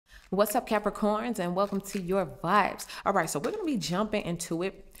What's up, Capricorns, and welcome to Your Vibes. All right, so we're going to be jumping into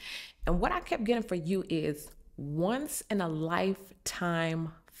it. And what I kept getting for you is once in a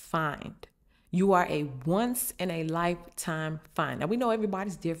lifetime find. You are a once in a lifetime find. Now, we know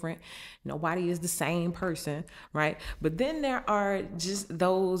everybody's different. Nobody is the same person, right? But then there are just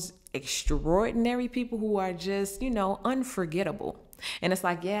those extraordinary people who are just, unforgettable. And it's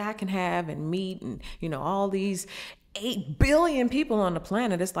like, yeah, I can have and meet and, all these 8 billion people on the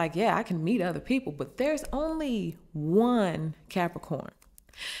planet. It's like, yeah, I can meet other people, but there's only one Capricorn.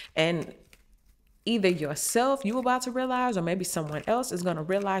 And either yourself, you about to realize, or maybe someone else is going to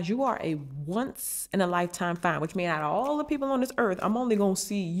realize you are a once in a lifetime find, which means out of all the people on this earth, I'm only going to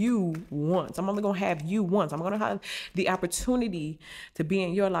see you once. I'm only going to have you once. I'm going to have the opportunity to be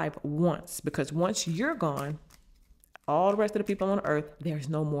in your life once, because once you're gone, all the rest of the people on earth, there's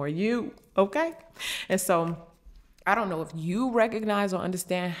no more you. Okay. And so I don't know if you recognize or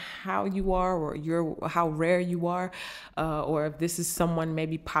understand how you are, or how rare you are, or if this is someone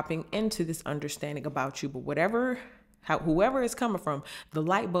maybe popping into this understanding about you. But whoever is coming from, the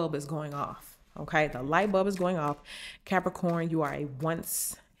light bulb is going off. Okay, the light bulb is going off. Capricorn, you are a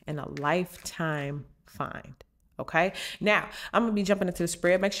once in a lifetime find. Okay, now I'm gonna be jumping into the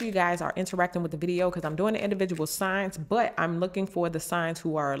spread. Make sure you guys are interacting with the video because I'm doing the individual signs, but I'm looking for the signs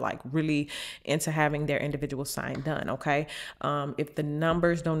who are like really into having their individual sign done. Okay, if the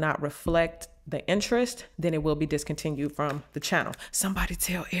numbers do not reflect the interest, then it will be discontinued from the channel. Somebody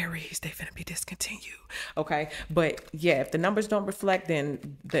tell Aries they're gonna be discontinued. Okay, but yeah, if the numbers don't reflect,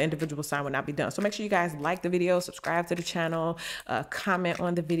 then the individual sign will not be done. So make sure you guys like the video, subscribe to the channel, comment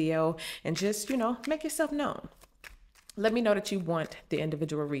on the video, and just make yourself known. Let me know that you want the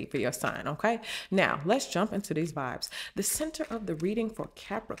individual read for your sign, okay? Now, let's jump into these vibes. The center of the reading for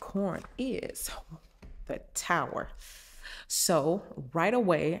Capricorn is the Tower. So right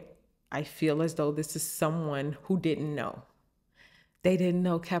away, I feel as though this is someone who didn't know. They didn't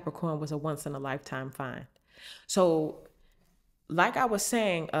know Capricorn was a once-in-a-lifetime find. So like I was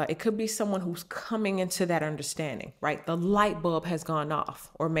saying, it could be someone who's coming into that understanding, right? The light bulb has gone off,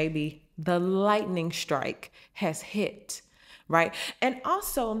 or maybe the lightning strike has hit, right? And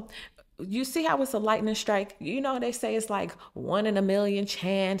also, you see how it's a lightning strike? They say it's like 1 in a million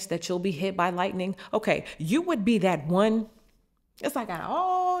chance that you'll be hit by lightning. Okay, you would be that one. It's like, out of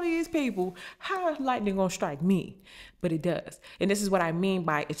all these people, how is lightning gonna strike me? But it does. And this is what I mean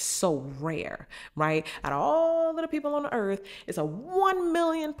by it's so rare, right? Out of all of the people on the earth, it's a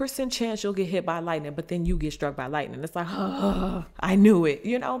 1,000,000% chance you'll get hit by lightning, but then you get struck by lightning. It's like, oh, I knew it,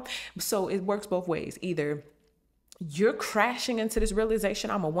 So it works both ways. Either you're crashing into this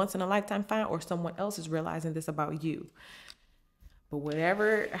realization, I'm a once in a lifetime find, or someone else is realizing this about you. But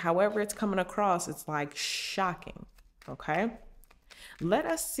however it's coming across, it's like shocking, okay? Let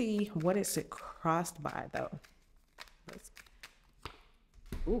us see what is it crossed by, though.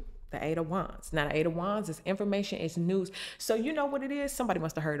 Ooh, the 8 of Wands. Now, the 8 of Wands is information, it's news. So you know what it is? Somebody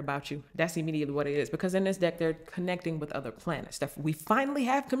must have heard about you. That's immediately what it is. Because in this deck, they're connecting with other planets. We finally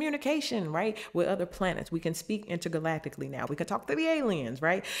have communication, right? With other planets. We can speak intergalactically now. We can talk to the aliens,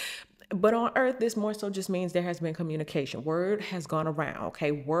 right? But on Earth, this more so just means there has been communication. Word has gone around,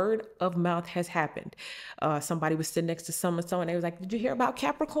 okay? Word of mouth has happened. Somebody was sitting next to someone, and they was like, did you hear about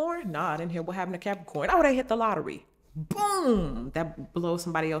Capricorn? No, I didn't hear what happened to Capricorn. Oh, they hit the lottery. Boom! That blows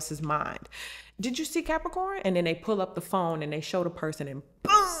somebody else's mind. Did you see Capricorn? And then they pull up the phone and they show the person and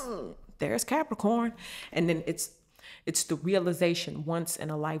boom! There's Capricorn. And then it's the realization, once in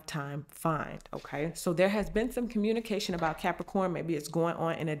a lifetime find, okay? So there has been some communication about Capricorn. Maybe it's going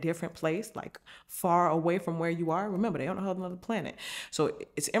on in a different place, like far away from where you are. Remember, they don't have another planet. So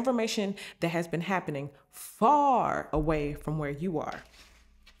it's information that has been happening far away from where you are.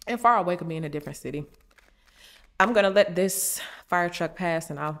 And far away could be in a different city. I'm going to let this fire truck pass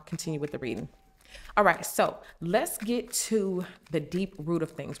and I'll continue with the reading. All right, so let's get to the deep root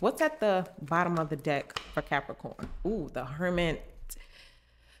of things. What's at the bottom of the deck for Capricorn? Ooh, the Hermit.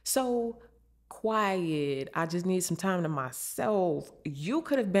 So quiet. I just need some time to myself. You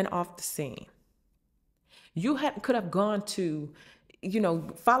could have been off the scene. You could have gone to,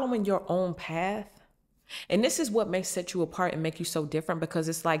 following your own path. And this is what may set you apart and make you so different, because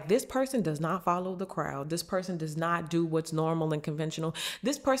it's like, this person does not follow the crowd. This person does not do what's normal and conventional.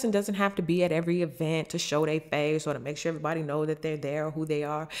 This person doesn't have to be at every event to show their face or to make sure everybody know that they're there or who they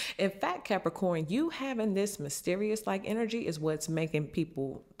are. In fact, Capricorn, you having this mysterious like energy is what's making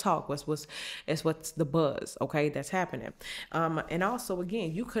people talk, what's the buzz, okay, that's happening. And also,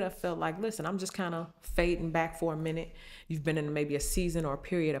 again, you could have felt like, listen, I'm just kind of fading back for a minute. You've been in maybe a season or a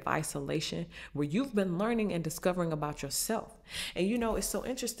period of isolation where you've been learning and discovering about yourself. And it's so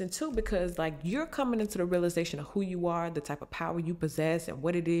interesting too, because like you're coming into the realization of who you are, the type of power you possess, and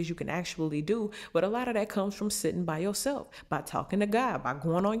what it is you can actually do. But a lot of that comes from sitting by yourself, by talking to God, by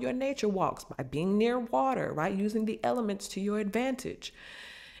going on your nature walks, by being near water, right? Using the elements to your advantage.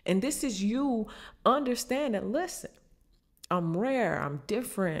 And this is you understanding, listen, I'm rare, I'm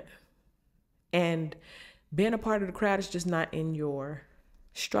different. And being a part of the crowd is just not in your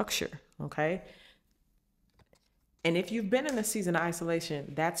structure, okay? And if you've been in a season of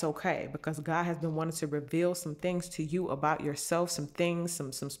isolation, that's okay, because God has been wanting to reveal some things to you about yourself, some things,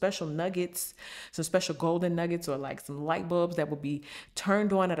 some special nuggets, some special golden nuggets, or like some light bulbs that will be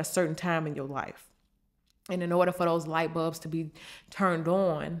turned on at a certain time in your life. And in order for those light bulbs to be turned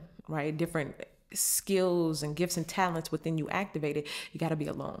on, right, different skills and gifts and talents within you activated, you got to be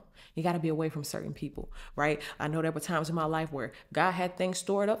alone. You got to be away from certain people, right? I know there were times in my life where God had things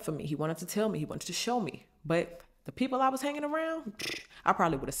stored up for me. He wanted to tell me, he wanted to show me, but the people I was hanging around, I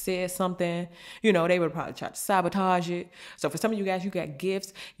probably would have said something, they would have probably tried to sabotage it. So for some of you guys, you got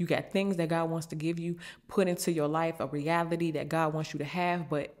gifts, you got things that God wants to give you, put into your life, a reality that God wants you to have,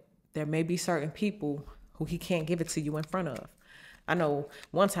 but there may be certain people who he can't give it to you in front of. I know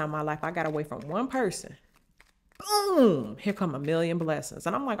one time in my life, I got away from one person. Boom, here come a million blessings.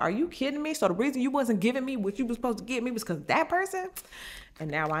 And I'm like, are you kidding me? So the reason you wasn't giving me what you was supposed to give me was because that person?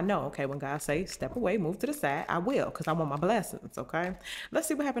 And now I know, okay, when God says step away, move to the side, I will, because I want my blessings, okay? Let's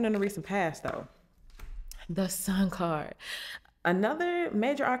see what happened in the recent past, though. The Sun card. Another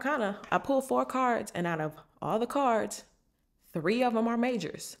major arcana. I pulled 4 cards, and out of all the cards, 3 of them are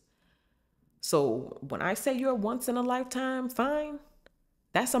majors. So when I say you're once in a lifetime fine,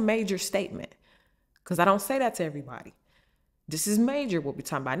 that's a major statement, because I don't say that to everybody. This is major what we're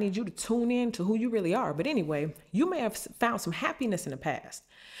talking about. I need you to tune in to who you really are. But anyway, you may have found some happiness in the past.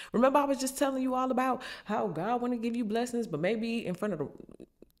 Remember, I was just telling you all about how God want to give you blessings, but maybe in front of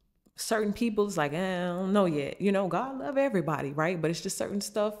certain people, it's like, I don't know yet. God love everybody, right? But it's just certain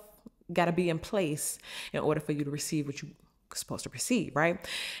stuff got to be in place in order for you to receive what you're supposed to receive, right?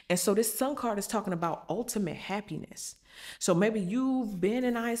 And so this Sun card is talking about ultimate happiness. So maybe you've been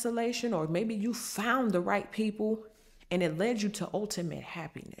in isolation, or maybe you found the right people and it led you to ultimate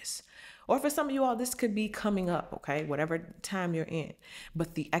happiness. Or for some of you all, this could be coming up, okay? Whatever time you're in.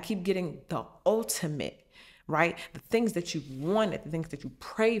 But I keep getting the ultimate, right? The things that you wanted, the things that you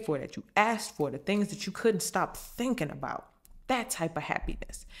prayed for, that you asked for, the things that you couldn't stop thinking about. That type of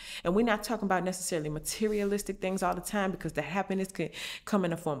happiness. And we're not talking about necessarily materialistic things all the time, because the happiness can come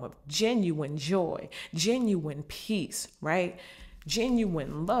in the form of genuine joy, genuine peace, right?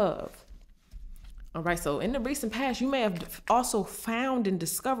 Genuine love. All right, so in the recent past, you may have also found and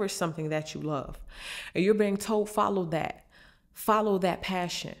discovered something that you love. And you're being told, follow that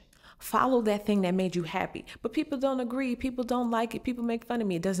passion, follow that thing that made you happy. But people don't agree, people don't like it, people make fun of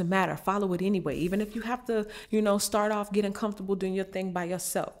me. It doesn't matter, follow it anyway. Even if you have to, start off getting comfortable doing your thing by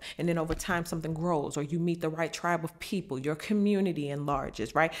yourself. And then over time, something grows, or you meet the right tribe of people, your community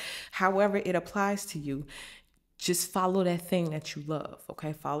enlarges, right? However it applies to you. Just follow that thing that you love,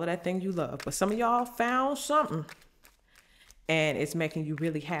 okay? Follow that thing you love. But some of y'all found something and it's making you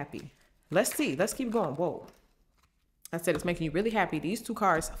really happy. Let's see. Let's keep going. Whoa. I said it's making you really happy. These 2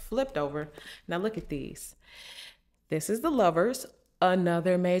 cards flipped over. Now look at these. This is the Lovers,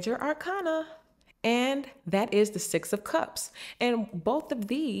 another major arcana, and that is the 6 of Cups. And both of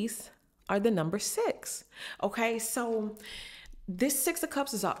these are the number 6, okay? So this 6 of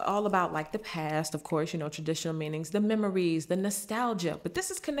Cups is all about like the past, of course, traditional meanings, the memories, the nostalgia, but this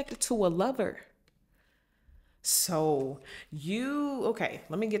is connected to a lover. So okay,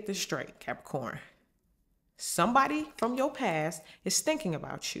 let me get this straight, Capricorn. Somebody from your past is thinking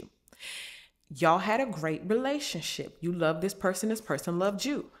about you. Y'all had a great relationship. You loved this person loved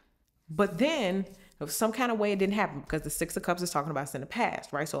you. But then of some kind of way it didn't happen, because the 6 of Cups is talking about us in the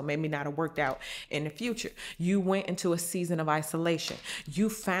past, right? So it maybe not have worked out in the future. You went into a season of isolation. You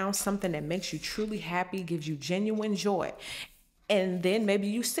found something that makes you truly happy, gives you genuine joy. And then maybe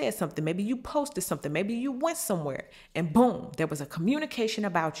you said something, maybe you posted something, maybe you went somewhere, and boom, there was a communication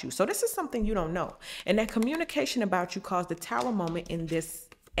about you. So this is something you don't know. And that communication about you caused the Tower moment in this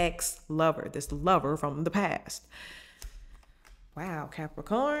ex-lover, this lover from the past. Wow,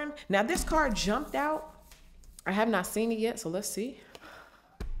 Capricorn. Now this card jumped out. I have not seen it yet, so let's see.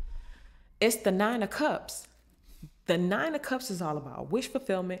 It's the 9 of Cups. The 9 of Cups is all about wish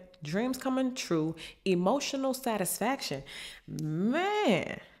fulfillment, dreams coming true, emotional satisfaction.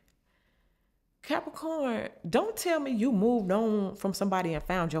 Man, Capricorn, don't tell me you moved on from somebody and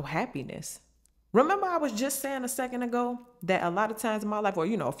found your happiness. Remember, I was just saying a second ago that a lot of times in my life, or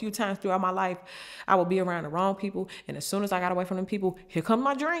a few times throughout my life, I would be around the wrong people. And as soon as I got away from them people, here come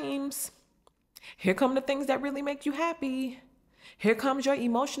my dreams. Here come the things that really make you happy. Here comes your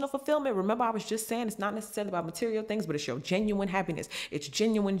emotional fulfillment. Remember, I was just saying it's not necessarily about material things, but it's your genuine happiness. It's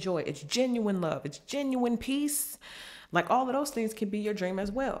genuine joy. It's genuine love. It's genuine peace. Like all of those things can be your dream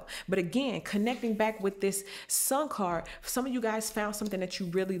as well. But again, connecting back with this sun card, some of you guys found something that you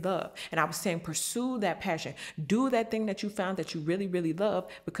really love. And I was saying, pursue that passion. Do that thing that you found that you really, really love,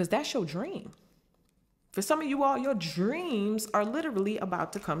 because that's your dream. For some of you all, your dreams are literally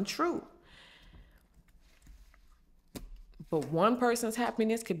about to come true. But one person's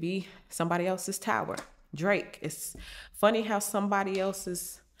happiness could be somebody else's tower. Drake, it's funny how somebody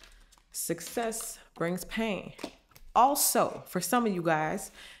else's success brings pain. Also, for some of you guys,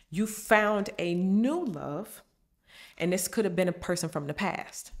 you found a new love, and this could have been a person from the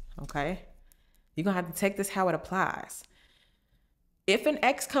past, okay? You're going to have to take this how it applies. If an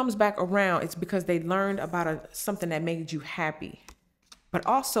ex comes back around, it's because they learned about something that made you happy. But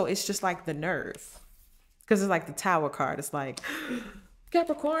also, it's just like the nerve, because it's like the Tower card. It's like,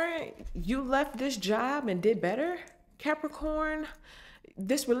 Capricorn, you left this job and did better? Capricorn,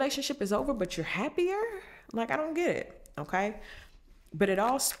 this relationship is over, but you're happier? Like, I don't get it, okay? But it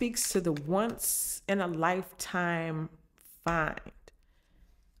all speaks to the once in a lifetime find,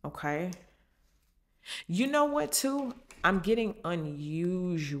 okay? You know what, too? I'm getting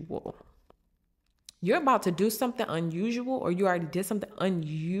unusual. You're about to do something unusual, or you already did something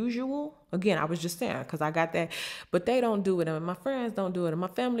unusual. Again, I was just saying, because I got that, but they don't do it, and my friends don't do it, and my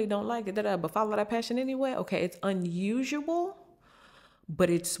family don't like it, but follow that passion anyway. Okay, it's unusual, but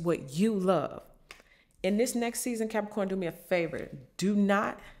it's what you love. In this next season, Capricorn, do me a favor. Do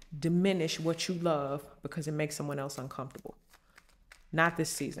not diminish what you love because it makes someone else uncomfortable. Not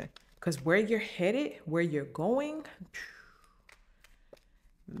this season. Because where you're headed, where you're going,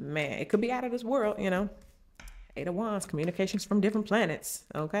 man, it could be out of this world, Eight of Wands, communications from different planets.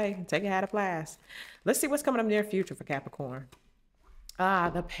 Okay, take it how it applies. Let's see what's coming up near future for Capricorn.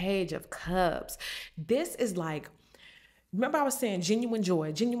 The Page of Cups. This is like, remember I was saying genuine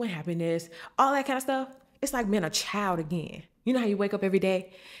joy, genuine happiness, all that kind of stuff. It's like being a child again. You know how you wake up every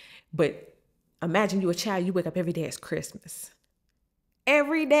day? But imagine you a child, you wake up every day, it's Christmas.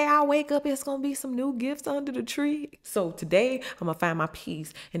 Every day I wake up, it's going to be some new gifts under the tree. So today, I'm going to find my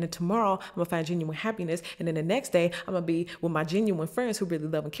peace. And then tomorrow, I'm going to find genuine happiness. And then the next day, I'm going to be with my genuine friends who really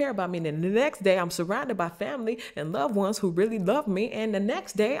love and care about me. And then the next day, I'm surrounded by family and loved ones who really love me. And the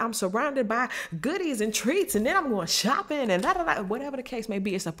next day, I'm surrounded by goodies and treats. And then I'm going shopping and whatever the case may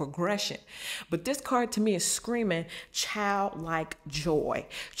be. It's a progression. But this card to me is screaming childlike joy,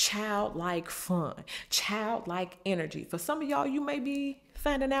 childlike fun, childlike energy. For some of y'all, you may be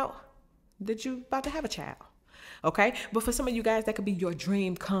finding out that you about to have a child, okay? But for some of you guys, that could be your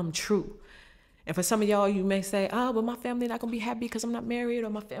dream come true. And for some of y'all, you may say, oh, but my family not gonna be happy because I'm not married, or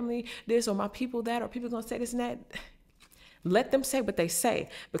my family this, or my people that, or people gonna say this and that. Let them say what they say,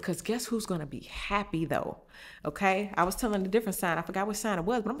 because guess who's gonna be happy though, okay? I was telling a different sign, I forgot what sign it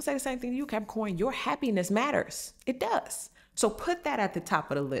was, but I'm gonna say the same thing to you, Capricorn. Your happiness matters. It does. So put that at the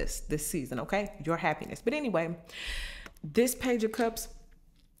top of the list this season, okay? Your happiness. But anyway, this Page of Cups,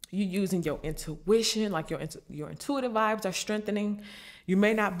 you using your intuition, like your intuitive vibes are strengthening. You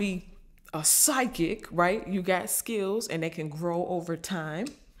may not be a psychic, right? You got skills and they can grow over time.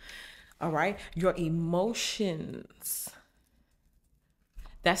 All right. Your emotions.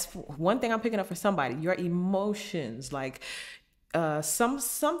 That's one thing I'm picking up for somebody. Your emotions, like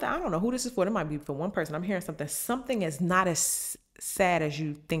something, I don't know who this is for. It might be for one person. I'm hearing something is not as sad as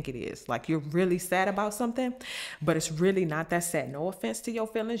you think it is. Like you're really sad about something, but it's really not that sad. No offense to your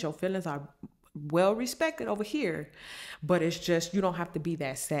feelings. Your feelings are well respected over here, but it's just, you don't have to be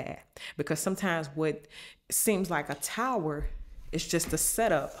that sad, because sometimes what seems like a tower is just a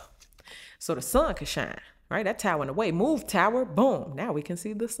setup so the sun can shine, right? That tower in the way, move tower, boom. Now we can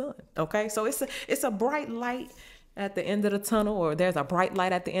see the sun. Okay. So it's a bright light at the end of the tunnel, or there's a bright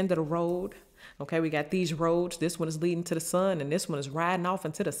light at the end of the road. Okay, we got these roads. This one is leading to the sun, and this one is riding off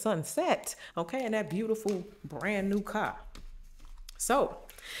into the sunset. Okay, and that beautiful brand new car. So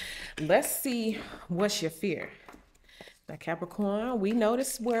let's see what's your fear. Now, Capricorn, we know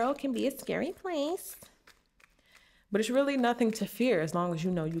this world can be a scary place, but it's really nothing to fear as long as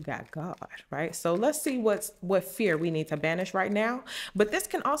you know you got God, right? So let's see what fear we need to banish right now. But this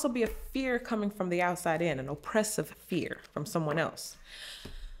can also be a fear coming from the outside in, an oppressive fear from someone else.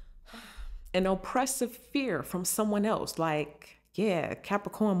 An oppressive fear from someone else. Like, yeah,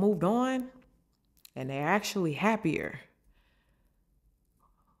 Capricorn moved on. and they're actually happier.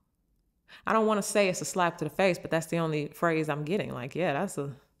 I don't want to say it's a slap to the face, but that's the only phrase I'm getting. Like, yeah,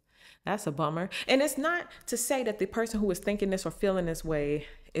 that's a bummer. And it's not to say that the person who is thinking this or feeling this way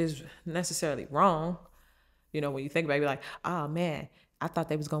is necessarily wrong. You know, when you think about it, you're like, oh man, I thought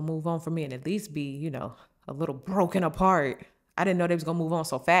they was going to move on from me and at least be, you know, a little broken apart. I didn't know they was going to move on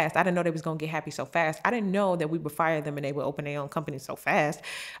so fast. I didn't know they was going to get happy so fast. I didn't know that we would fire them and they would open their own company so fast.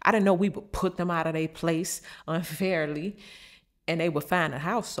 I didn't know we would put them out of their place unfairly and they would find a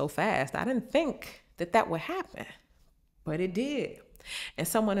house so fast. I didn't think that that would happen, but it did. And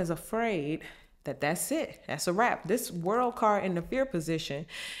someone is afraid that that's it. That's a wrap. This world card in the fear position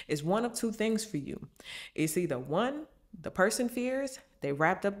is one of two things for you. It's either one, the person fears, they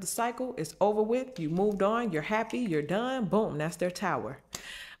wrapped up the cycle, it's over with, you moved on, you're happy, you're done, boom, that's their tower.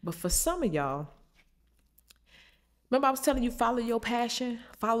 But for some of y'all, remember I was telling you, follow your passion,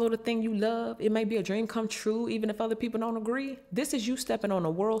 follow the thing you love. It may be a dream come true, even if other people don't agree. This is you stepping on a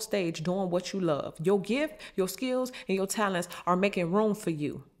world stage doing what you love. Your gift, your skills, and your talents are making room for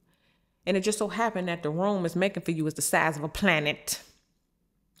you. And it just so happened that the room is making for you is the size of a planet.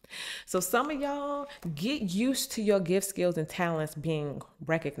 So some of y'all get used to your gift, skills, and talents being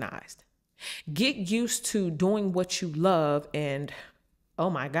recognized. Get used to doing what you love and, oh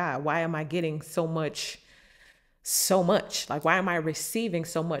my God, why am I getting so much? Like, why am I receiving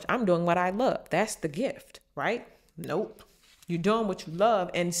so much? I'm doing what I love. That's the gift, right? Nope. You're doing what you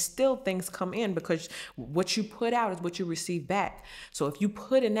love and still things come in because what you put out is what you receive back. So if you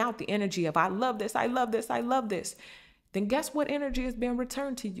putting out the energy of, I love this, I love this, I love this, then guess what energy is being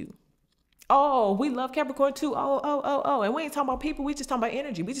returned to you? Oh, we love Capricorn too. Oh. And we ain't talking about people. We just talking about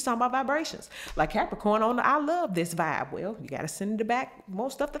energy. We just talking about vibrations. Like Capricorn on the I love this vibe. Well, you got to send it back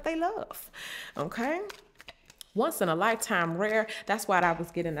more stuff that they love. Okay. Once in a lifetime rare. That's what I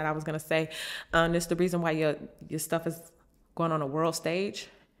was getting that I was going to say. It's the reason why your stuff is going on a world stage,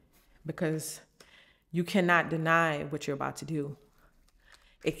 because you cannot deny what you're about to do.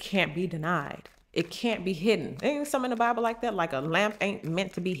 It can't be denied. It can't be hidden. Ain't something in the Bible like that? Like a lamp ain't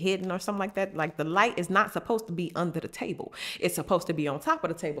meant to be hidden or something like that. Like the light is not supposed to be under the table. It's supposed to be on top of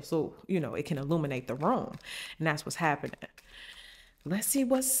the table so, you know, it can illuminate the room. And that's what's happening. Let's see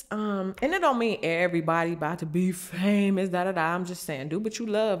what's, and it don't mean everybody about to be famous, I'm just saying, do what you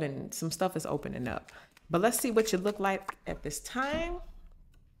love and some stuff is opening up. But let's see what you look like at this time.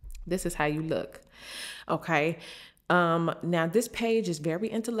 This is how you look. Okay. Now this page is very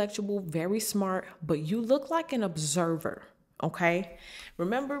intellectual, very smart, but you look like an observer. Okay.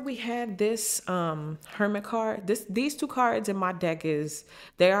 Remember we had this, Hermit card. These two cards in my deck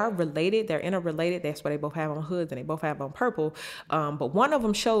they are related. They're interrelated. That's why they both have on hoods and they both have on purple. But one of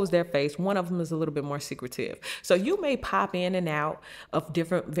them shows their face. One of them is a little bit more secretive. So you may pop in and out of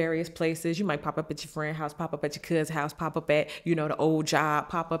different various places. You might pop up at your friend's house, pop up at your cousin's house, pop up at, you know, the old job,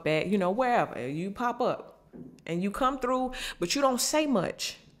 pop up at, you know, wherever you pop up and you come through, but you don't say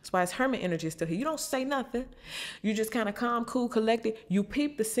much. That's why it's Hermit energy is still here. You don't say nothing. You just kind of calm, cool, collected. You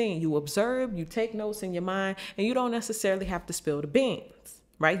peep the scene. You observe. You take notes in your mind. And you don't necessarily have to spill the beans,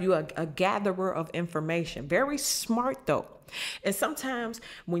 right? You are a gatherer of information. Very smart, though. And sometimes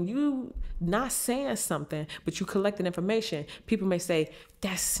when you not saying something, but you collecting information, people may say,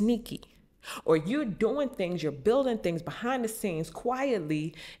 that's sneaky. Or you're doing things, you're building things behind the scenes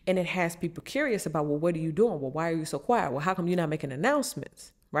quietly, and it has people curious about, well, what are you doing? Well, why are you so quiet? Well, how come you're not making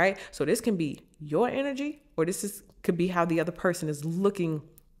announcements? Right? So this can be your energy, or could be how the other person is looking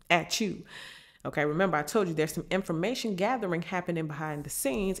at you. Okay, remember I told you there's some information gathering happening behind the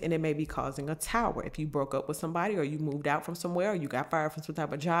scenes, and it may be causing a tower. If you broke up with somebody, or you moved out from somewhere, or you got fired from some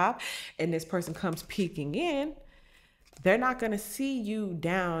type of job, and this person comes peeking in, they're not going to see you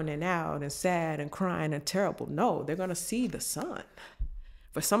down and out and sad and crying and terrible. No, they're going to see the sun.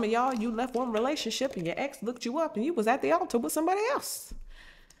 For some of y'all, you left one relationship and your ex looked you up and you was at the altar with somebody else.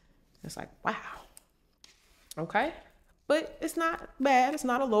 It's like, wow. Okay. But it's not bad. It's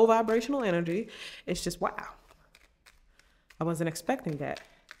not a low vibrational energy. It's just, wow. I wasn't expecting that.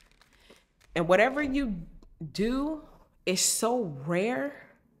 And whatever you do is so rare.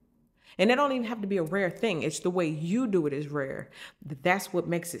 And it don't even have to be a rare thing. It's the way you do it is rare. That's what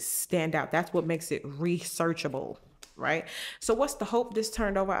makes it stand out. That's what makes it researchable, right? So what's the hope this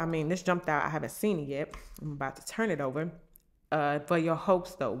turned over? I mean, this jumped out. I haven't seen it yet. I'm about to turn it over. For your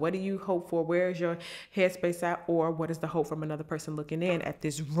hopes, though, what do you hope for? Where is your headspace at? Or what is the hope from another person looking in at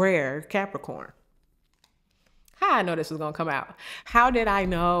this rare Capricorn? How I know this was going to come out? How did I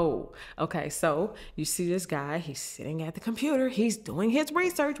know? Okay, so you see this guy, he's sitting at the computer. He's doing his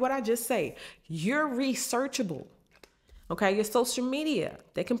research. What I just say, you're researchable. Okay, your social media,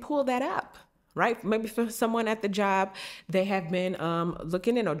 they can pull that up. right? Maybe for someone at the job, they have been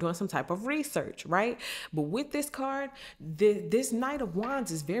looking in or doing some type of research, right? But with this card, this Knight of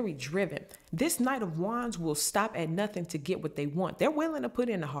Wands is very driven. This Knight of Wands will stop at nothing to get what they want. They're willing to put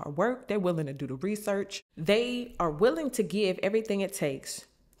in the hard work. They're willing to do the research. They are willing to give everything it takes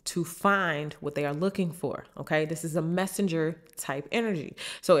to find what they are looking for. Okay, this is a messenger type energy.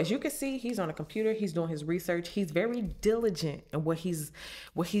 So as you can see, he's on a computer, he's doing his research, he's very diligent in what he's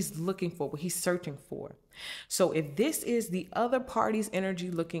looking for, what he's searching for. So if this is the other party's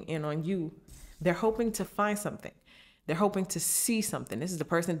energy looking in on you, they're hoping to find something. They're hoping to see something. This is the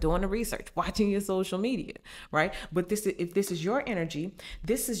person doing the research, watching your social media, right? But if this is your energy,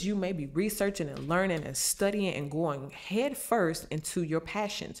 this is you maybe researching and learning and studying and going head first into your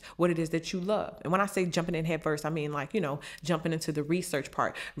passions, what it is that you love. And when I say jumping in head first, I mean like, jumping into the research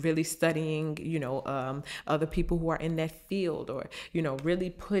part, really studying, other people who are in that field, or, really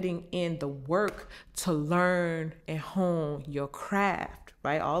putting in the work to learn and hone your craft,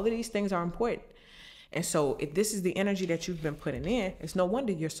 right? All of these things are important. And so if this is the energy that you've been putting in, it's no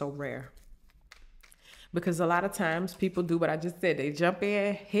wonder you're so rare. Because a lot of times people do what I just said. They jump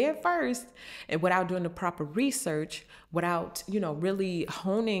in head first and without doing the proper research, without, really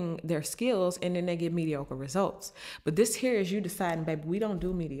honing their skills, and then they get mediocre results. But this here is you deciding, baby, we don't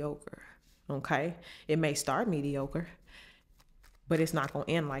do mediocre, okay? It may start mediocre, but it's not going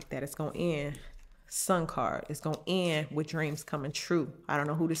to end like that. It's going to end Sun card. It's going to end with dreams coming true. I don't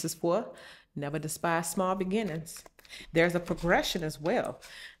know who this is for. Never despise small beginnings. There's a progression as well.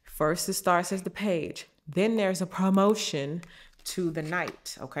 First, it starts as the page. Then there's a promotion to the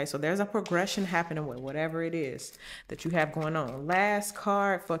Knight. Okay, so there's a progression happening with whatever it is that you have going on. Last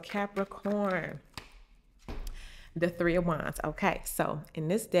card for Capricorn. The Three of Wands. Okay, so in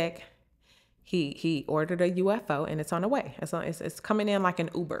this deck, he ordered a UFO and it's on the way. It's coming in like an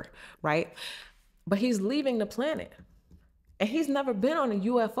Uber, right? But he's leaving the planet. And he's never been on a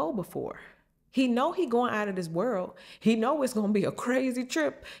UFO before. He know he going out of this world. He know it's going to be a crazy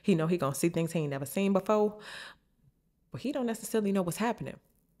trip. He know he going to see things he ain't never seen before. But he don't necessarily know what's happening.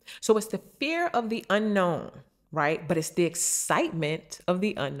 So it's the fear of the unknown, right? But it's the excitement of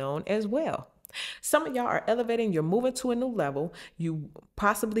the unknown as well. Some of y'all are elevating. You're moving to a new level. You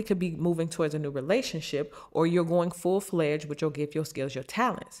possibly could be moving towards a new relationship, or you're going full-fledged with your gift, your skills, your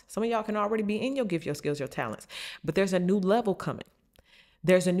talents. Some of y'all can already be in your gift, your skills, your talents. But there's a new level coming.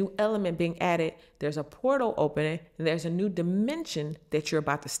 There's a new element being added. There's a portal opening, and there's a new dimension that you're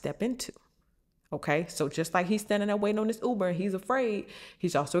about to step into. Okay, so just like he's standing there waiting on this Uber and he's afraid,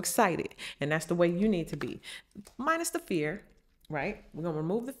 he's also excited. And that's the way you need to be. Minus the fear, right? We're going to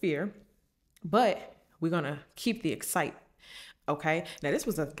remove the fear, but we're going to keep the excitement. Okay, now this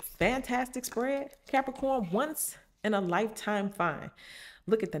was a fantastic spread, Capricorn. Once in a lifetime find.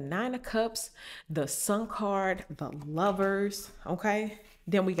 Look at the Nine of Cups, the Sun card, the Lovers, okay?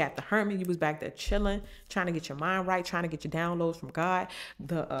 Then we got the Hermit. You was back there chilling, trying to get your mind right, trying to get your downloads from God.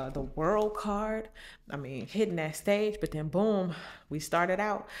 The World card, I mean, hitting that stage, but then boom, we started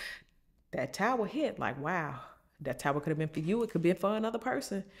out. That Tower hit, like, wow, that Tower could have been for you. It could be for another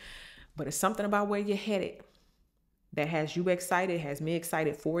person. But it's something about where you're headed that has you excited, has me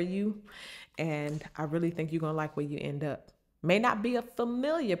excited for you. And I really think you're going to like where you end up. May not be a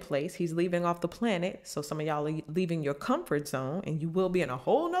familiar place. He's leaving off the planet. So some of y'all are leaving your comfort zone and you will be in a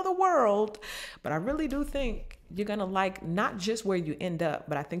whole nother world. But I really do think you're going to like not just where you end up,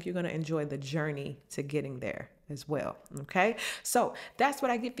 but I think you're going to enjoy the journey to getting there as well. Okay. So that's what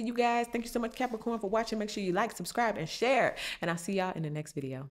I get for you guys. Thank you so much, Capricorn, for watching. Make sure you like, subscribe, and share. And I'll see y'all in the next video.